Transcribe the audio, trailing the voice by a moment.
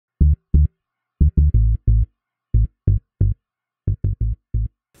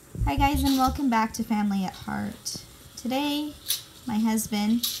Hi guys, and welcome back to Family at Heart. Today, my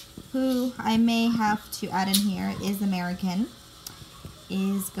husband, who I may have to add in here is American,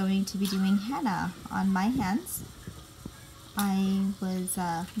 is going to be doing henna on my hands. I was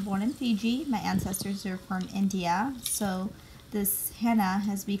born in Fiji. My ancestors are from India, so this henna,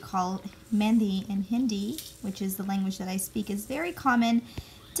 as we call mehndi in Hindi, which is the language that I speak, is very common.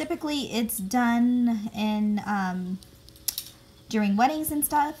 Typically, it's done in during weddings and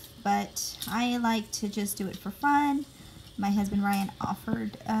stuff, but I like to just do it for fun. My husband Ryan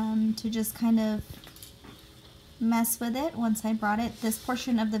offered to just kind of mess with it once I brought it. This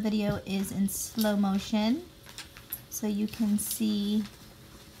portion of the video is in slow motion, so you can see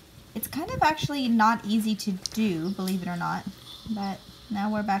it's kind of actually not easy to do, believe it or not, but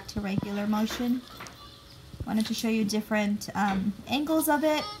now we're back to regular motion. Wanted to show you different angles of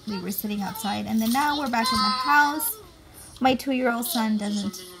it. We were sitting outside, and then now we're back in the house. My 2-year-old son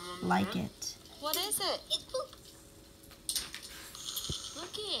doesn't like it. What is it? It's poop.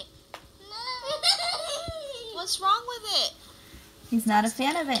 Look it. What's wrong with it? He's not a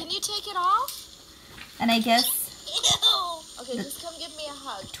fan of it. Can you take it off? And I guess Ew. Okay, just come give me a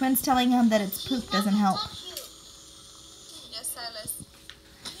hug. twins telling him that it's poop doesn't help. Yes, Silas.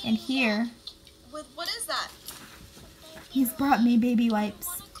 And here, What is that? he's brought me baby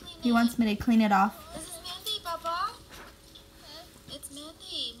wipes. He wants me to clean it off. This is Mandy, Papa. It's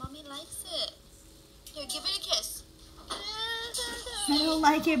Mandy. Mommy likes it. Here, give it a kiss. I don't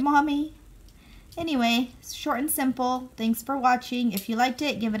like it, Mommy. Anyway, short and simple. Thanks for watching. If you liked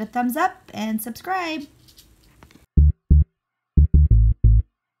it, give it a thumbs up and subscribe.